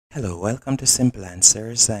Hello, welcome to Simple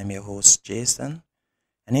Answers. I'm your host Jason,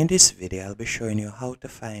 and in this video I'll be showing you how to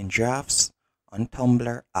find drafts on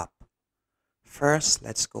Tumblr app. First,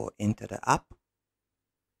 let's go into the app.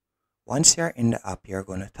 Once you're in the app, you're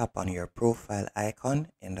going to tap on your profile icon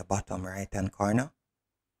in the bottom right hand corner.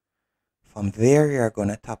 From there, you're going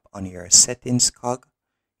to tap on your settings cog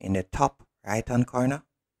in the top right hand corner.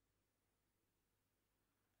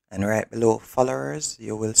 And right below followers,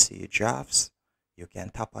 you will see drafts. You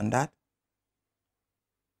can tap on that.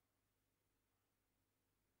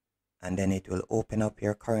 And then it will open up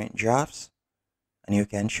your current drafts. And you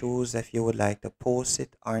can choose if you would like to post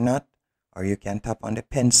it or not, or you can tap on the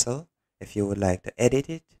pencil if you would like to edit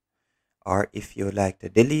it, or if you would like to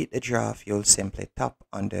delete the draft, you'll simply tap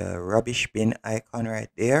on the rubbish bin icon right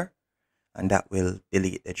there, and that will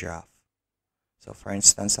delete the draft. So for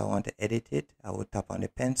instance, I want to edit it, I would tap on the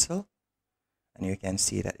pencil, and you can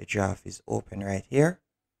see that the draft is open right here,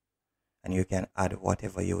 and you can add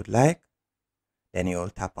whatever you would like. Then you'll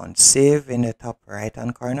tap on save in the top right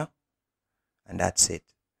hand corner. And that's it.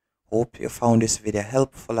 Hope you found this video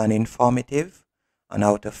helpful and informative on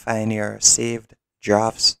how to find your saved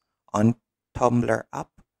drafts on Tumblr app.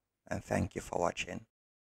 And thank you for watching.